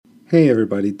Hey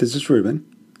everybody, this is Ruben,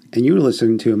 and you're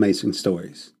listening to Amazing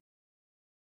Stories.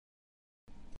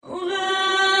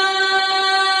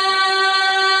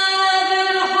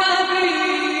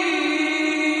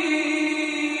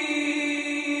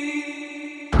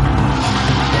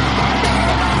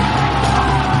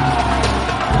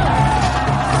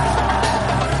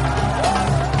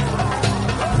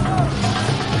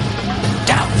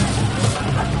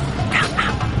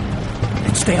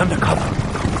 Stay under cover.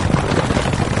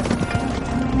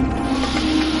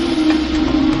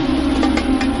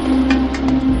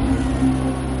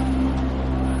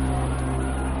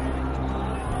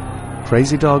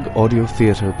 Crazy Dog Audio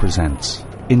Theatre presents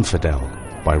Infidel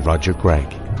by Roger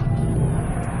Gregg.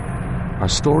 Our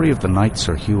story of the Knight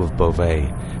Sir Hugh of Beauvais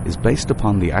is based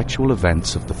upon the actual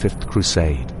events of the Fifth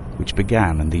Crusade, which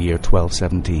began in the year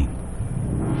 1217.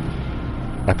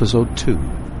 Episode 2: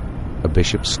 A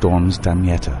Bishop Storms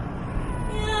Damietta.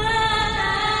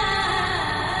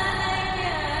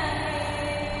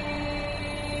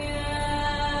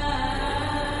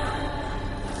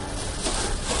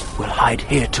 We'll hide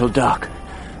here till dark.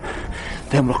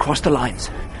 Then we'll cross the lines.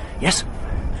 Yes?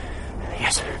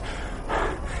 Yes.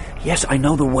 Yes, I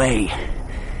know the way.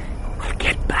 We'll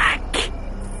get back.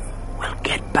 We'll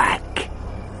get back.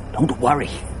 Don't worry.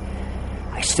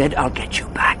 I said I'll get you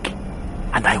back.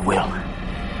 And I will.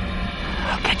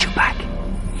 I'll get you back.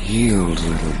 Yield,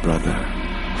 little brother.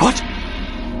 What?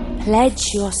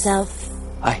 Pledge yourself.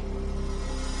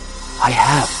 I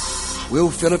have. Will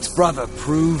Philip's brother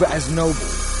prove as noble?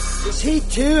 Is he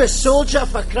too a soldier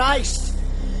for Christ?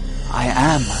 I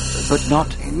am, but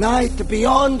not... A knight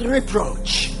beyond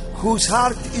reproach. Whose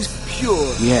heart is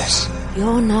pure. Yes.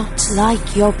 You're not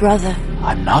like your brother.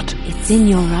 I'm not? It's in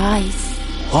your eyes.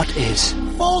 What is?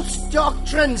 False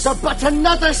doctrines are but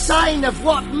another sign of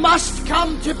what must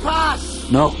come to pass.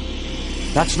 No,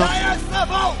 that's not...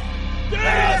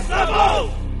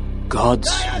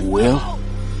 God's will?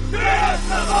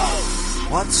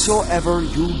 Whatsoever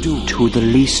you do, To the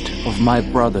least of my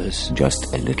brothers.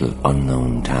 Just a little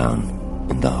unknown town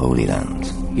in the Holy Land.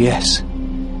 Yes.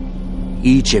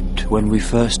 Egypt, when we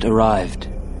first arrived.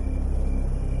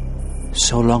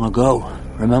 So long ago,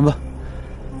 remember?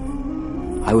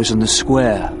 I was in the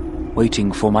square,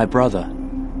 waiting for my brother.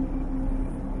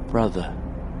 Brother.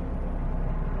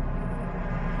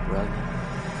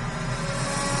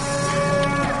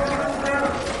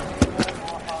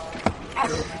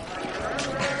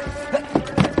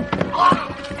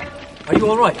 Are you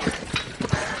all right?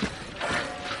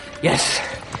 Yes,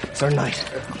 Sir Knight.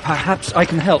 Perhaps I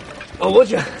can help. Oh, would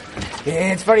you?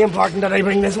 Yeah, it's very important that I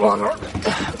bring this water.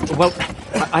 Well,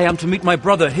 I am to meet my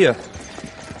brother here.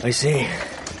 I see.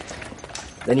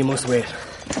 Then you must wait.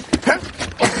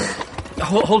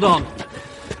 Hold on.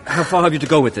 How far have you to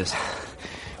go with this?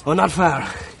 Oh, not far.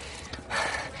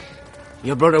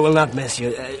 Your brother will not miss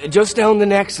you. Just down the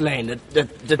next lane.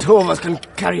 The two of us can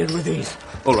carry it with ease.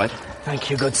 All right. Thank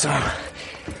you, good sir.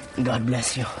 God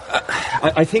bless you.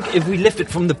 I think if we lift it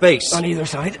from the base... On either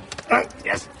side.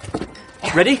 Yes.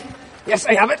 Ready? Yes,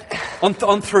 I have it.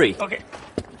 On three. Okay.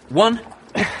 1,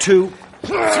 2, 3.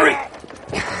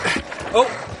 Oh,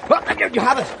 Well, you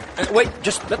have it. wait,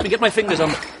 just let me get my fingers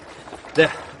on.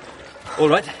 There. All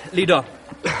right, lead on.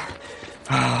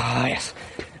 Ah, yes.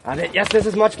 And yes, this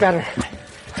is much better.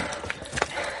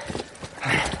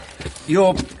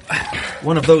 You're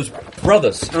one of those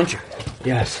brothers, aren't you?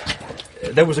 Yes.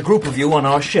 There was a group of you on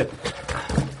our ship.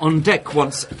 On deck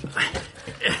once.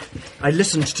 I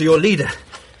listened to your leader.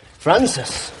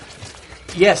 Francis.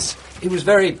 Yes, he was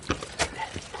very...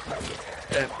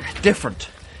 different.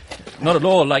 Not at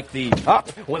all like the... Oh,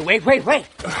 wait.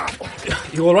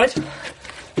 You all right?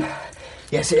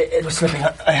 Yes, it was slipping.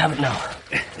 I have it now.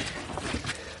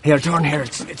 Here, turn here.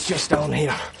 It's just down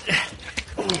here.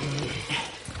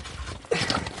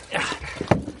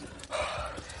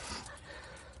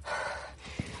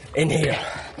 In here.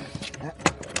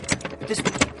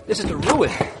 This is the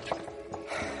ruin.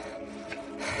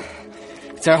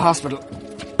 It's our hospital.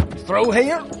 Through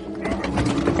here.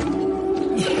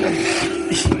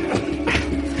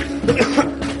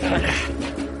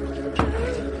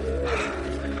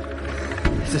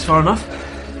 Is this far enough?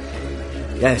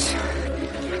 Yes.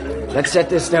 Let's set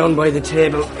this down by the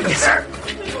table. Yes, sir.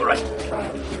 All right.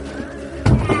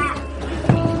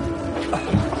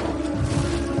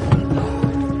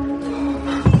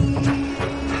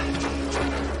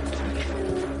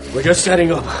 We're just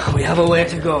setting up. We have a way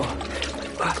to go.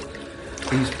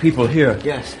 These people here,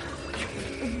 Yes.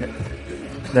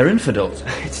 they're infidels.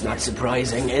 It's not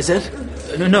surprising, is it?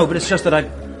 No, but it's just that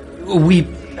we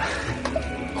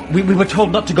were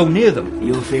told not to go near them.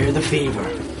 You fear the fever.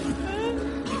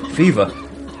 Fever?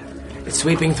 It's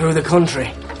sweeping through the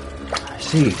country. I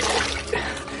see.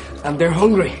 And they're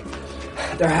hungry.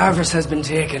 Their harvest has been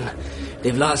taken.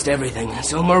 They've lost everything.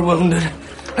 Some are wounded.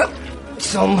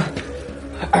 Some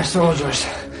are soldiers.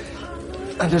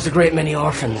 And there's a great many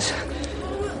orphans.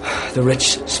 The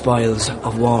rich spoils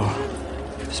of war.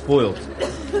 Spoiled?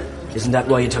 Isn't that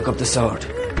why you took up the sword?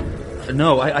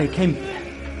 No, I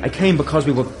came because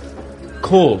we were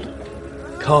called.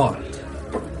 Called?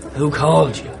 Who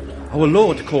called you? Our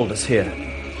Lord called us here.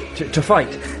 To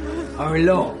fight. Our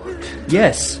Lord?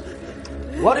 Yes.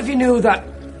 What if you knew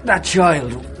that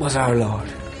child was our Lord?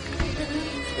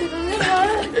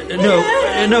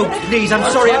 No, please, I'm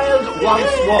sorry. Child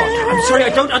wants water. I'm sorry, I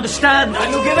don't understand.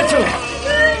 And you give it to him.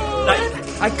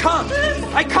 I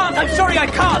can't, I'm sorry, I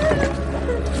can't.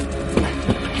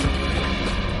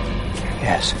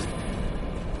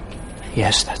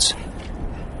 Yes, that's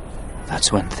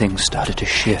when things started to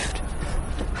shift.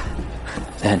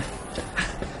 Then,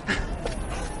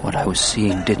 what I was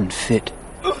seeing didn't fit.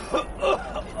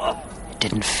 It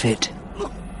didn't fit.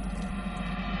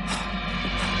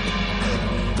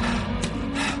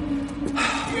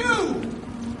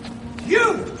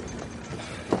 You!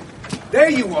 There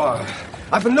you are.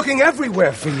 I've been looking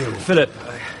everywhere for you. Philip.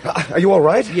 Are you all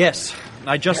right? Yes,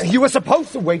 I just... You were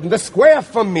supposed to wait in the square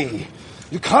for me.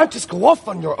 You can't just go off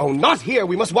on your own. Not here.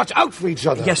 We must watch out for each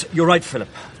other. Yes, you're right, Philip.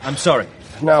 I'm sorry.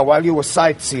 Now, while you were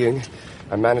sightseeing,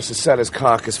 I managed to sell his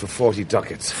carcass for 40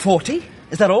 ducats. 40?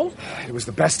 Is that all? It was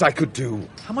the best I could do.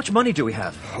 How much money do we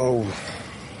have? Oh,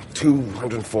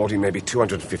 240, maybe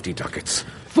 250 ducats.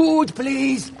 Food,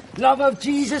 please. Love of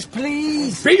Jesus,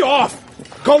 please. Be off!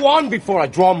 Go on before I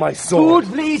draw my sword.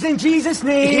 Food, please, in Jesus'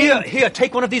 name. Here,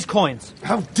 take one of these coins.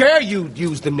 How dare you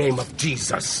use the name of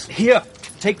Jesus? Here,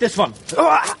 take this one.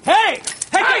 Hey,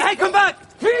 come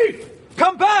back! Thief!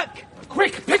 Come back!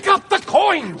 Quick, pick up the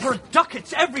coins! There are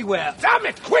ducats everywhere. Damn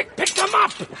it, quick, pick them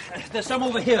up! There's some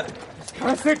over here. This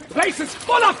cursed place is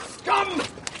full of scum!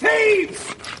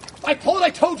 Thieves! I thought I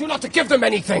told you not to give them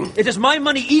anything. It is my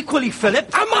money equally,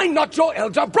 Philip. Am I not your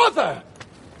elder brother?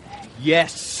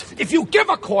 Yes. If you give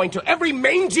a coin to every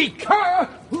mangy cur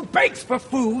who begs for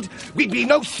food, we'd be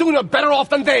no sooner better off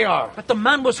than they are. But the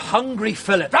man was hungry,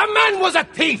 Philip. The man was a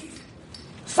thief!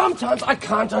 Sometimes I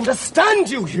can't understand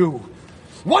you, Hugh.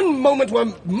 One moment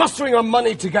we're mustering our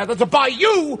money together to buy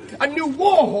you a new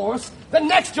war horse, the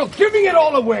next you're giving it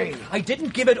all away. I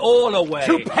didn't give it all away.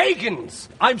 To pagans.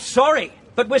 I'm sorry,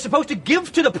 but we're supposed to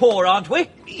give to the poor, aren't we?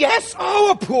 Yes,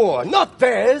 our poor, not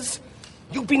theirs.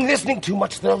 You've been listening too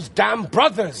much to those damn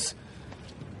brothers.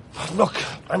 Look,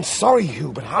 I'm sorry,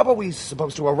 Hugh, but how are we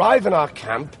supposed to arrive in our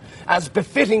camp as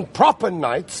befitting proper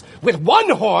knights with one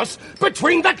horse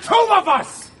between the two of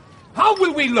us? How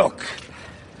will we look?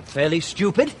 Fairly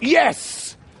stupid?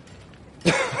 Yes.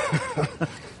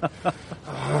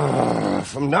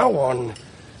 From now on,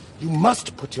 you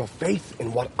must put your faith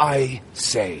in what I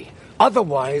say.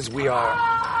 Otherwise, we are...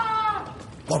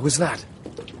 What was that?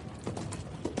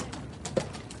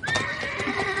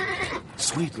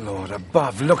 Sweet Lord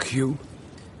above, look, Hugh.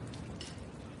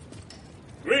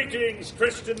 Greetings,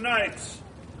 Christian knights.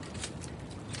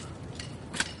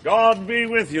 God be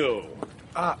with you.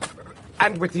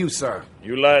 And with you, sir.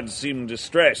 You lads seem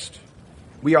distressed.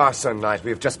 We are, Sir Knight. We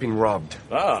have just been robbed.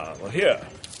 Ah, well, here.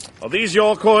 Are these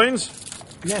your coins?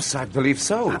 Yes, I believe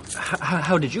so.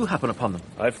 How did you happen upon them?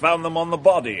 I found them on the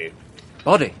body.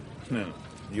 Body?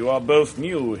 You are both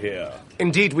new here.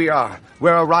 Indeed we are.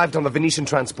 We're arrived on the Venetian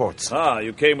transports. Ah,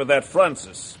 you came with that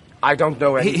Francis. I don't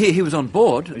know any... He was on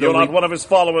board. You're not one of his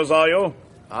followers, are you?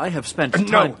 I have spent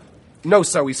time... No,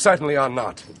 sir, we certainly are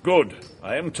not. Good.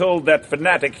 I am told that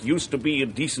fanatic used to be a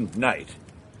decent knight.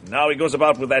 Now he goes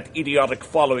about with that idiotic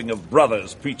following of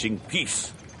brothers preaching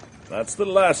peace. That's the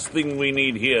last thing we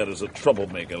need here is a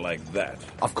troublemaker like that.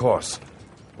 Of course.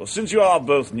 Well, since you are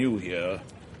both new here,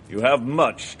 you have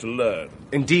much to learn.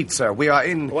 Indeed, sir. We are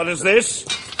in... What is this?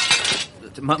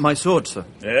 My sword, sir.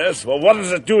 Yes, well, what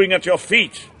is it doing at your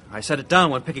feet? I set it down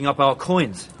when picking up our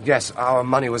coins. Yes, our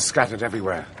money was scattered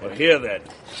everywhere. Well, here then.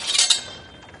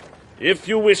 If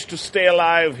you wish to stay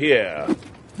alive here,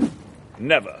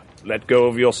 never let go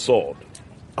of your sword.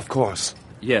 Of course.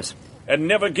 Yes. And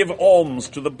never give alms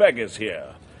to the beggars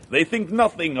here. They think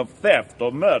nothing of theft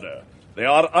or murder. They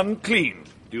are unclean.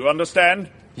 Do you understand?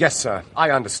 Yes, sir. I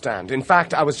understand. In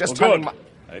fact, I was just Well, telling good.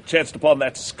 I chanced upon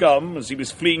that scum as he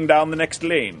was fleeing down the next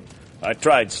lane. I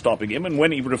tried stopping him, and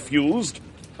when he refused,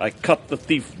 I cut the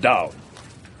thief down.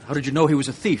 How did you know he was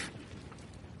a thief?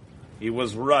 He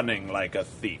was running like a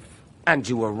thief. And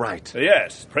you were right.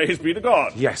 Yes, praise be to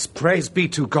God. Yes, praise be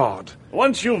to God.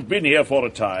 Once you've been here for a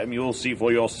time, you'll see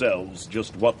for yourselves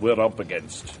just what we're up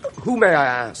against. Who, may I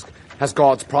ask, has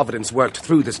God's providence worked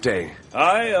through this day?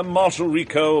 I am Marshal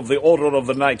Rico of the Order of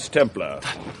the Knights Templar.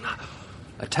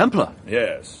 A Templar?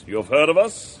 Yes, you've heard of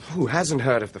us? Who hasn't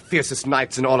heard of the fiercest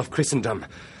knights in all of Christendom?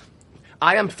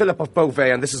 I am Philip of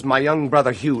Beauvais, and this is my young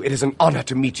brother Hugh. It is an honor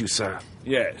to meet you, sir.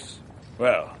 Yes.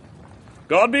 Well,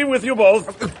 God be with you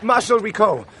both. Marshal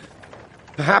Rico,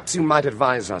 perhaps you might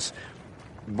advise us.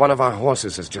 One of our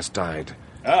horses has just died.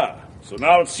 Ah, so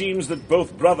now it seems that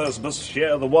both brothers must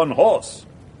share the one horse.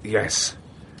 Yes.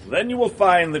 Then you will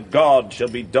find that God shall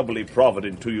be doubly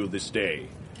provident to you this day.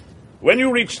 When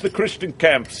you reach the Christian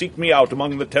camp, seek me out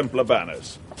among the Templar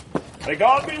banners. May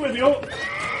God be with you.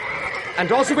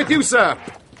 And also with you, sir.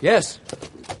 Yes.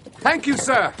 Thank you,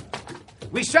 sir.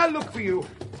 We shall look for you.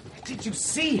 Did you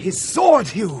see his sword,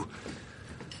 Hugh?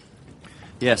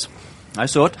 Yes, I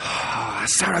saw it.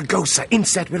 Saragossa,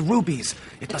 inset with rubies.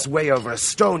 It must weigh over a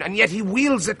stone, and yet he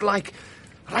wields it like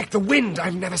the wind.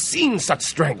 I've never seen such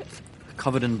strength.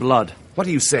 Covered in blood. What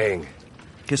are you saying?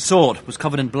 His sword was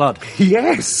covered in blood.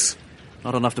 Yes.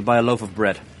 Not enough to buy a loaf of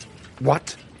bread.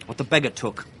 What? What the beggar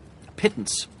took. A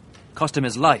pittance. Cost him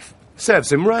his life.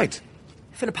 Serves him right.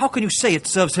 Philip, how can you say it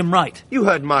serves him right? You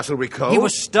heard Marshal Rico. He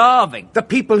was starving. The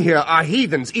people here are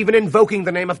heathens, even invoking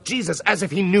the name of Jesus as if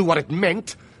he knew what it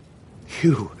meant.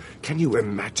 Hugh, can you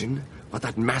imagine what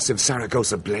that massive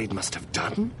Saragossa blade must have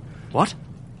done? What?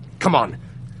 Come on.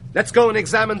 Let's go and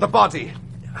examine the body.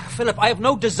 Philip, I have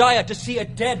no desire to see a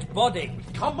dead body.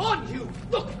 Come on, Hugh.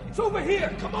 Look, it's over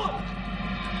here. Come on.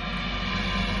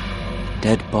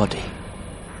 Dead body.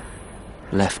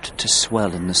 Left to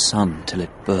swell in the sun till it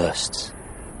bursts.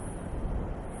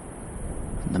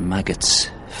 And the maggots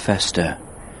fester.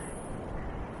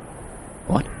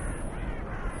 What?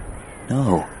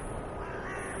 No.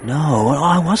 No,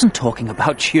 I wasn't talking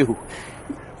about you.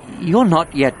 You're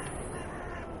not yet...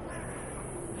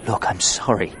 Look, I'm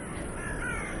sorry.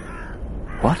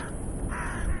 What?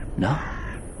 No.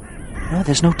 No,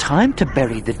 there's no time to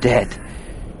bury the dead.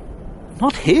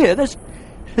 Not here.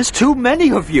 There's too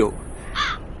many of you.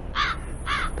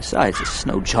 Besides, it's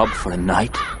no job for a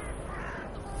night.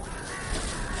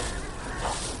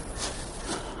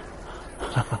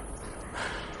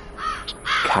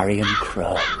 Carrion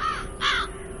crow.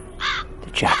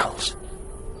 The jackals.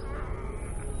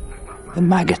 The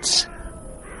maggots.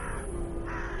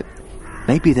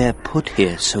 Maybe they're put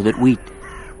here so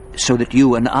that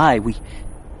you and I,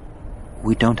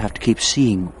 we don't have to keep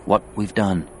seeing what we've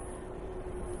done.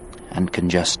 And can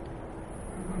just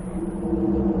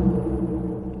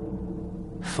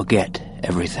forget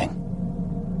everything.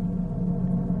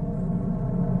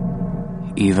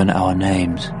 Even our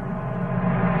names.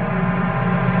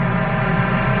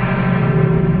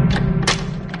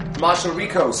 Marshal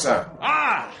Rico, sir.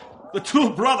 Ah! The two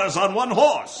brothers on one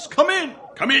horse. Come in.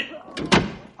 Come in.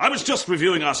 I was just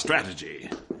reviewing our strategy.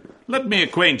 Let me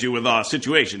acquaint you with our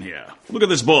situation here. Look at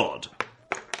this board.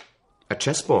 A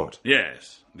chessboard?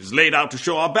 Yes. It is laid out to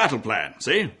show our battle plan,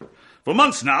 see? For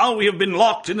months now, we have been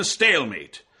locked in a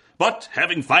stalemate. But,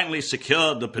 having finally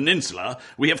secured the peninsula,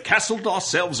 we have castled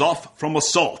ourselves off from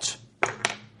assault.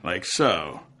 Like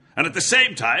so. And at the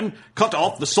same time, cut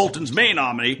off the Sultan's main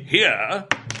army here,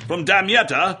 from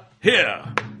Damietta here.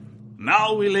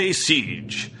 Now we lay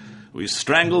siege. We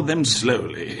strangle them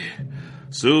slowly.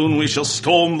 Soon we shall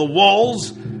storm the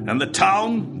walls, and the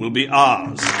town will be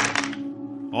ours.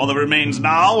 All that remains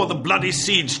now are the bloody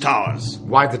siege towers.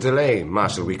 Why the delay,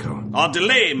 Marshal Rico? Our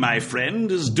delay, my friend,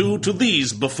 is due to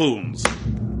these buffoons.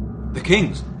 The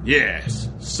kings? Yes,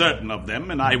 certain of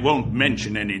them, and I won't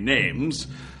mention any names,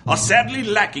 are sadly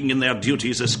lacking in their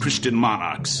duties as Christian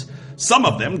monarchs. Some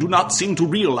of them do not seem to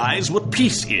realize what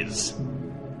peace is.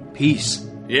 Peace?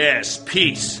 Yes,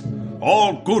 peace.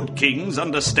 All good kings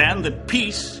understand that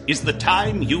peace is the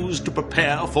time used to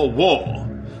prepare for war.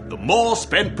 The more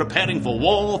spent preparing for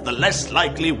war, the less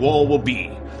likely war will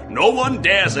be. No one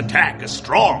dares attack a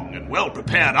strong and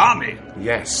well-prepared army.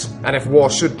 Yes, and if war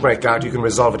should break out, you can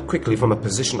resolve it quickly from a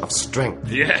position of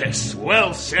strength. Yes,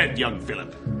 well said, young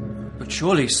Philip. But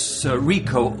surely, Sir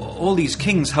Rico, all these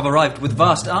kings have arrived with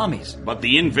vast armies. But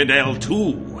the Infidel,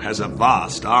 too, has a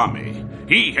vast army.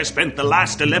 He has spent the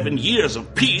last 11 years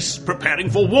of peace preparing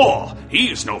for war.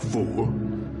 He is no fool.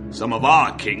 Some of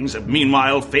our kings have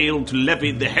meanwhile failed to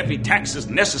levy the heavy taxes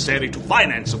necessary to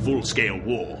finance a full-scale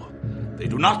war. They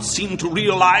do not seem to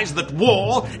realize that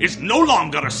war is no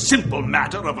longer a simple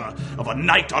matter of a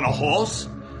knight on a horse.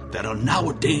 There are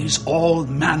nowadays all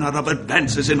manner of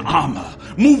advances in armor,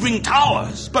 moving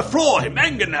towers, before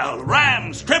mangonel,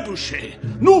 rams,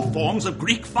 trebuchet, new forms of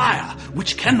Greek fire,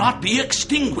 which cannot be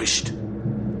extinguished.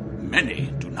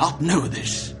 Many do not know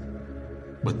this.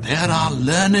 But there are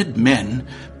learned men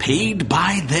paid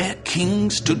by their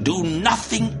kings to do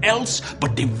nothing else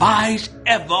but devise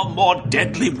ever more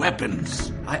deadly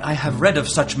weapons. I have read of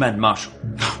such men, Marshal.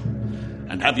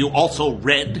 And have you also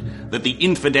read that the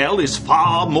Infidel is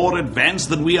far more advanced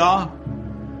than we are?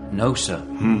 No, sir.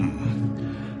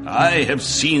 I have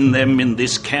seen them in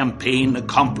this campaign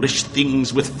accomplish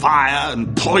things with fire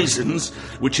and poisons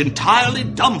which entirely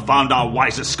dumbfound our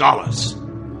wisest scholars.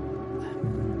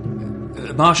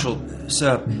 Marshal,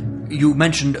 sir, you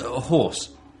mentioned a horse.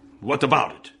 What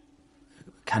about it?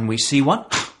 Can we see one?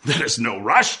 There is no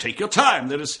rush. Take your time.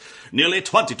 There is nearly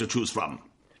 20 to choose from.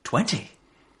 20?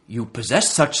 You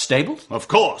possess such stables? Of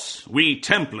course. We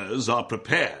Templars are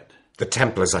prepared. The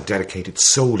Templars are dedicated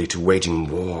solely to waging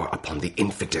war upon the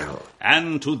Infidel.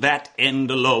 And to that end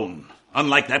alone.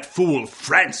 Unlike that fool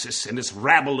Francis and his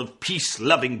rabble of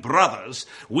peace-loving brothers,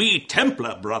 we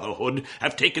Templar Brotherhood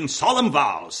have taken solemn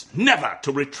vows never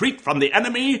to retreat from the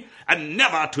enemy and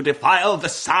never to defile the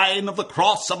sign of the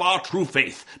cross of our true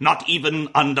faith, not even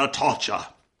under torture.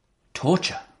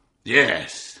 Torture?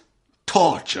 Yes,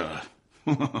 torture.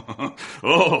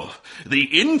 Oh,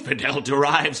 the Infidel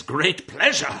derives great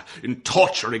pleasure in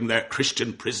torturing their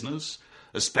Christian prisoners,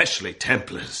 especially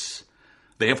Templars.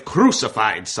 They have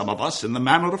crucified some of us in the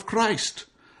manner of Christ.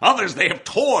 Others they have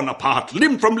torn apart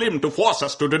limb from limb to force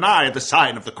us to deny the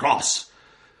sign of the cross.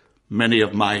 Many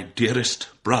of my dearest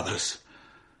brothers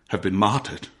have been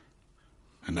martyred.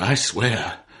 And I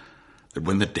swear that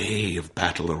when the day of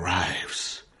battle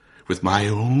arrives, with my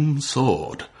own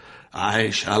sword,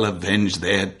 I shall avenge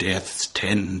their deaths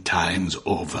 10 times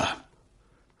over.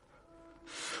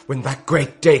 When that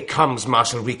great day comes,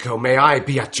 Marshal Rico, may I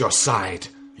be at your side.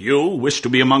 You wish to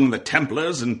be among the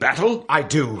Templars in battle? I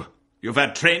do. You've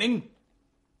had training?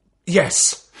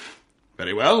 Yes.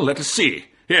 Very well, let us see.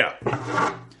 Here,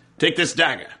 take this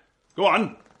dagger. Go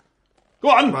on. Go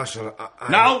on. Marshal,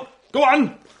 Now, go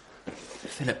on.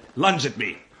 Philip. Lunge at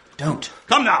me. Don't.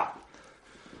 Come now.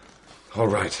 All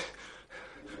right.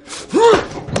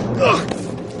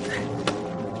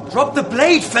 Drop the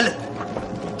blade, Philip.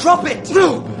 Drop it.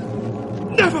 No.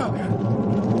 Never.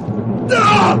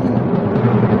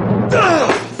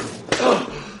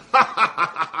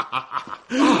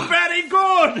 Very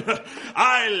good.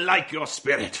 I like your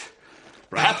spirit.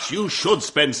 Perhaps you should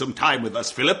spend some time with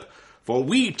us, Philip, for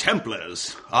we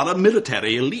Templars are a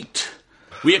military elite.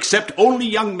 We accept only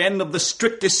young men of the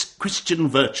strictest Christian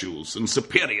virtues and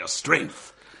superior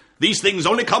strength. These things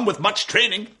only come with much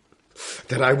training.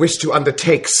 Then I wish to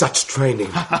undertake such training.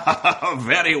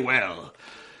 Very well.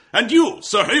 And you,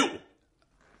 Sir Hugh?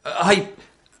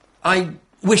 I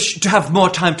wish to have more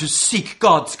time to seek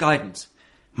God's guidance.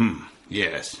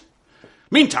 Yes.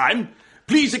 Meantime,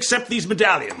 please accept these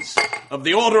medallions of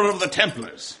the Order of the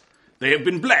Templars. They have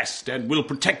been blessed and will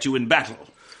protect you in battle.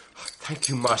 Thank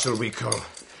you, Marshal Rico.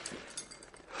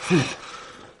 Philip,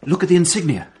 look at the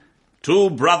insignia.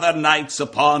 2 brother knights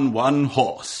upon 1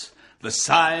 horse, the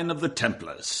sign of the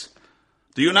Templars.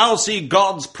 Do you now see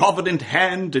God's provident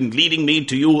hand in leading me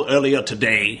to you earlier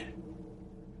today?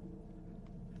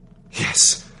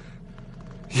 Yes.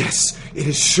 Yes, it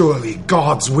is surely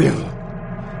God's will.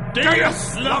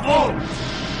 Deus Lavolt!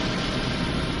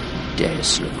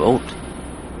 Deus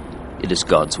Lavolt. It is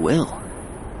God's will.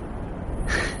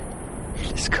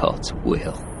 It is God's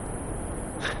will.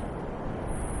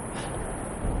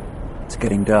 It's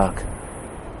getting dark.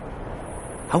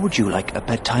 How would you like a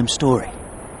bedtime story?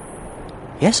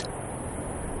 Yes?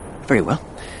 Very well.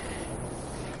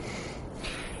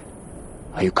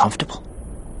 Are you comfortable?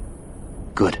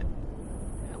 Good.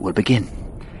 We'll begin.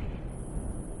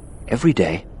 Every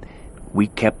day, we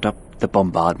kept up the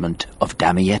bombardment of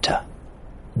Damietta.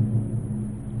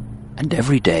 And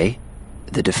every day,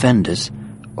 the defenders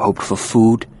hoped for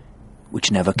food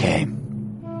which never came.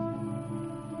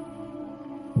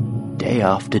 Day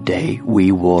after day,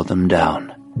 we wore them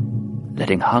down,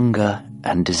 letting hunger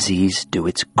and disease do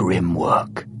its grim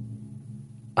work,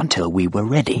 until we were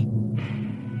ready.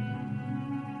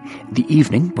 The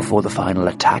evening before the final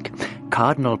attack,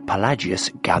 Cardinal Pelagius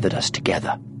gathered us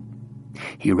together.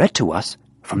 He read to us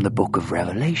from the Book of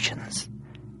Revelations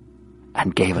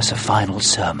and gave us a final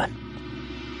sermon.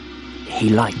 He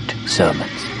liked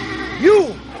sermons.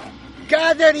 You,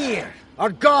 gather here, are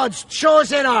God's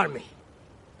chosen army.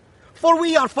 For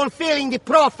we are fulfilling the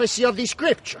prophecy of the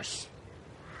Scriptures.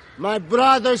 My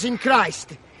brothers in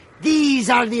Christ, these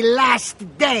are the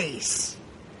last days.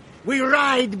 we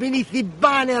ride beneath the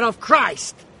banner of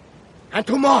Christ. And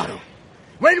tomorrow,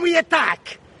 when we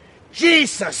attack,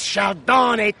 Jesus shall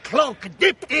don a cloak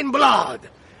dipped in blood,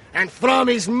 and from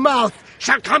his mouth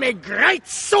shall come a great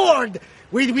sword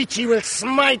with which he will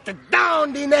smite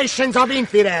down the nations of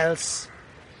infidels.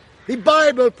 The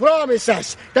Bible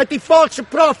promises that the false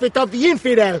prophet of the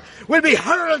infidel will be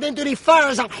hurled into the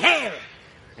fires of hell,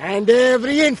 and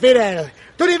every infidel,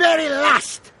 to the very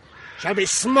last, shall be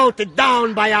smote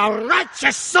down by a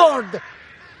righteous sword.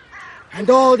 And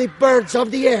all the birds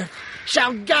of the earth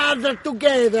shall gather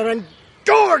together and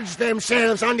gorge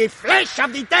themselves on the flesh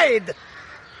of the dead.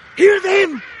 Hear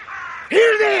them!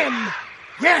 Hear them!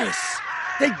 Yes,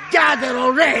 they gather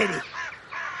already.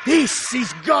 This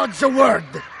is God's word.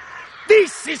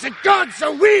 This is God's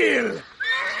will.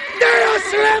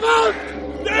 Deus Levant!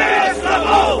 Deus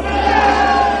Levant!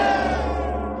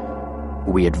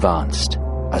 We advanced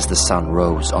as the sun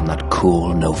rose on that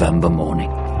cool November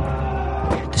morning.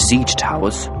 The siege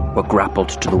towers were grappled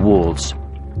to the walls.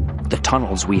 The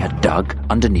tunnels we had dug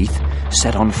underneath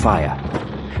set on fire,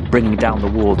 bringing down the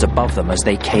walls above them as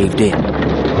they caved in.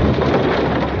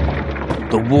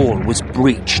 The wall was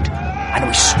breached, and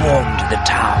we swarmed the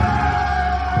town.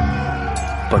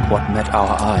 But what met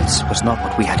our eyes was not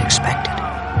what we had expected.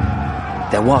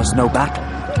 There was no battle.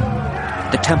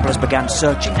 The Templars began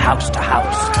searching house to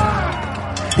house.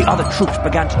 The other troops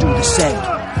began to do the same.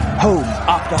 Home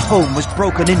after home was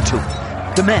broken into,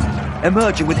 the men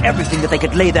emerging with everything that they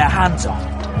could lay their hands on.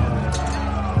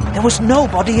 There was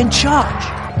nobody in charge.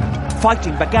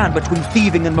 Fighting began between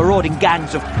thieving and marauding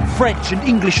gangs of French and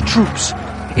English troops.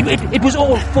 It was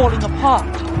all falling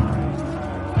apart.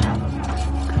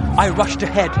 I rushed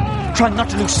ahead, trying not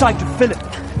to lose sight of Philip.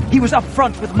 He was up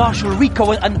front with Marshal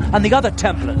Rico and the other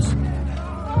Templars.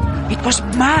 It was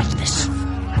madness.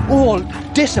 All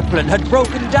discipline had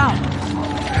broken down.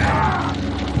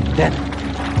 Then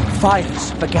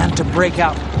fires began to break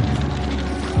out.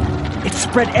 It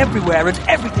spread everywhere and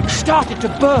everything started to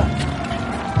burn.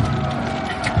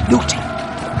 Looting,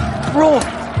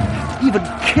 brawling, even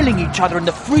killing each other in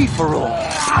the free-for-all.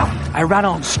 I ran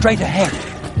on straight ahead,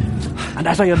 and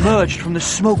as I emerged from the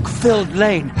smoke-filled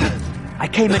lane, I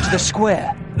came into the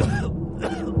square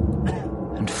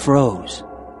and froze.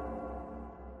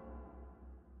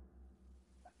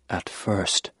 At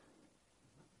first,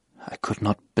 I could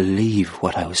not believe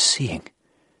what I was seeing.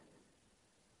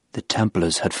 The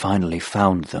Templars had finally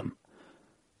found them.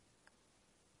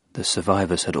 The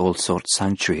survivors had all sought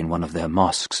sanctuary in one of their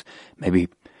mosques, maybe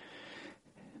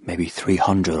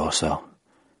 300 or so.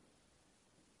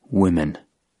 Women,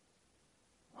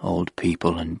 old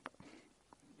people and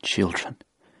children.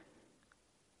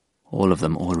 All of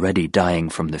them already dying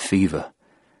from the fever.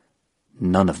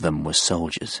 None of them were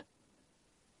soldiers.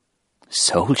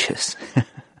 Soldiers?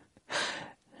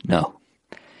 No.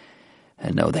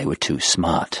 No, they were too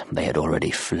smart. They had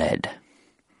already fled.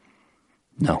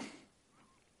 No.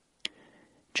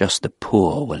 Just the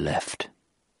poor were left,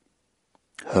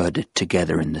 herded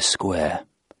together in the square,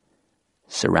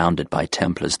 surrounded by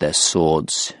Templars, their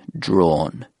swords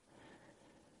drawn,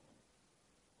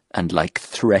 and like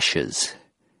threshers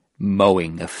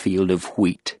mowing a field of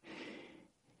wheat,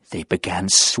 they began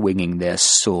swinging their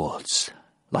swords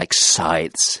like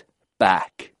scythes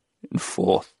back and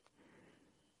forth,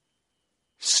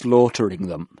 slaughtering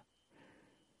them.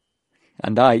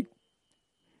 And I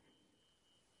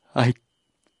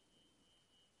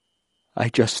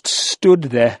just stood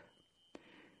there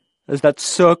as that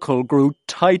circle grew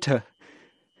tighter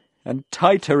and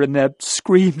tighter and their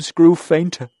screams grew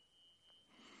fainter.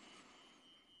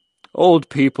 Old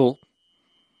people,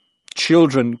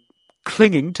 children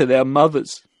clinging to their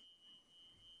mothers.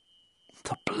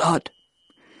 The blood,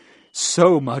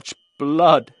 so much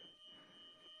blood,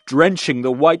 drenching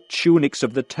the white tunics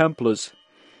of the Templars,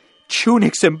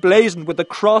 tunics emblazoned with the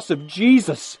cross of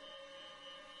Jesus.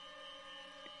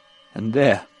 And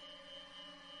there,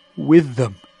 with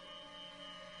them,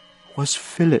 was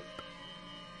Philip,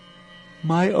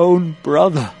 my own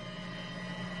brother,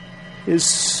 his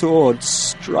sword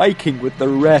striking with the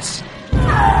rest.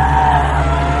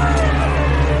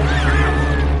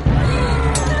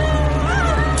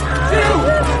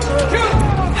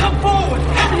 Come forward!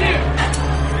 Come here!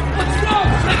 Let's go!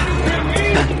 Let you hear me!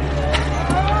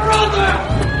 Brother!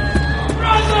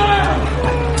 Brother!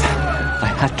 I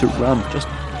had to run, just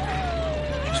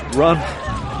run.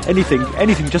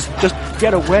 Anything, just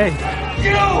get away.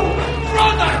 You!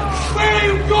 Brother! Where are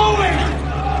you going?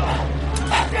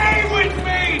 Stay with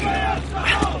me!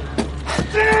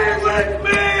 Stay with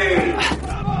me!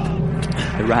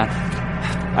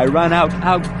 I ran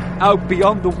out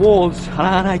beyond the walls,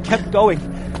 and I kept going.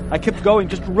 I kept going,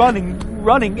 just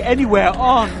running anywhere,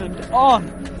 on and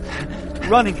on.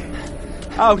 Running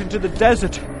out into the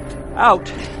desert, out.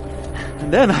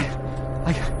 And then I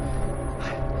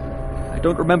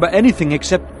don't remember anything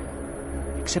except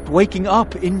waking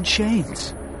up in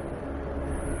chains.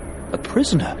 A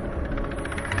prisoner.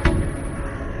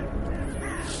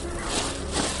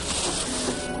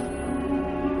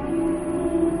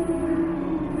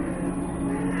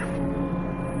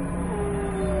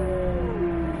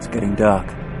 It's getting dark.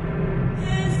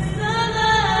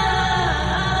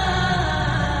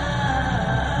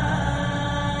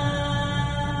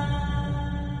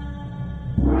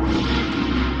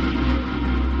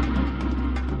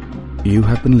 You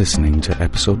have been listening to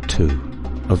episode 2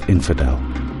 of Infidel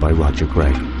by Roger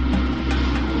Gregg.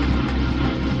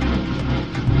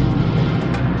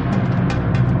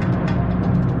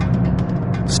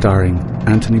 Starring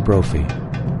Anthony Brophy,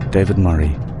 David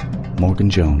Murray, Morgan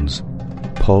Jones,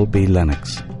 Paul B.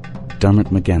 Lennox,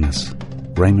 Dermot McGuinness,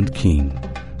 Raymond Keane,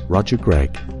 Roger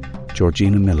Gregg,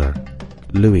 Georgina Miller,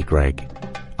 Louis Gregg,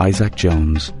 Isaac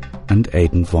Jones, and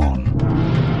Aidan Vaughan.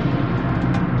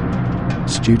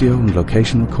 Studio and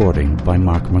location recording by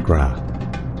Mark McGrath.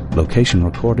 Location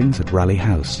recordings at Raleigh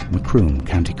House, Macroom,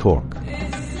 County Cork.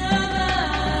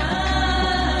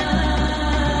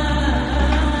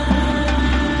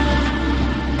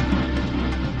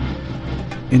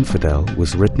 Infidel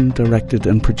was written, directed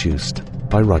and produced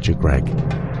by Roger Gregg.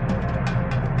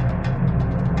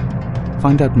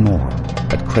 Find out more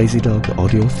at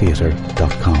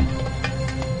crazydogaudiotheatre.com.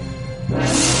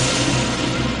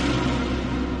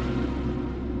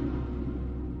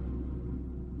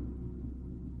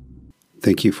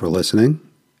 Thank you for listening,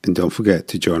 and don't forget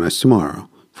to join us tomorrow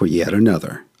for yet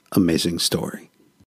another amazing story.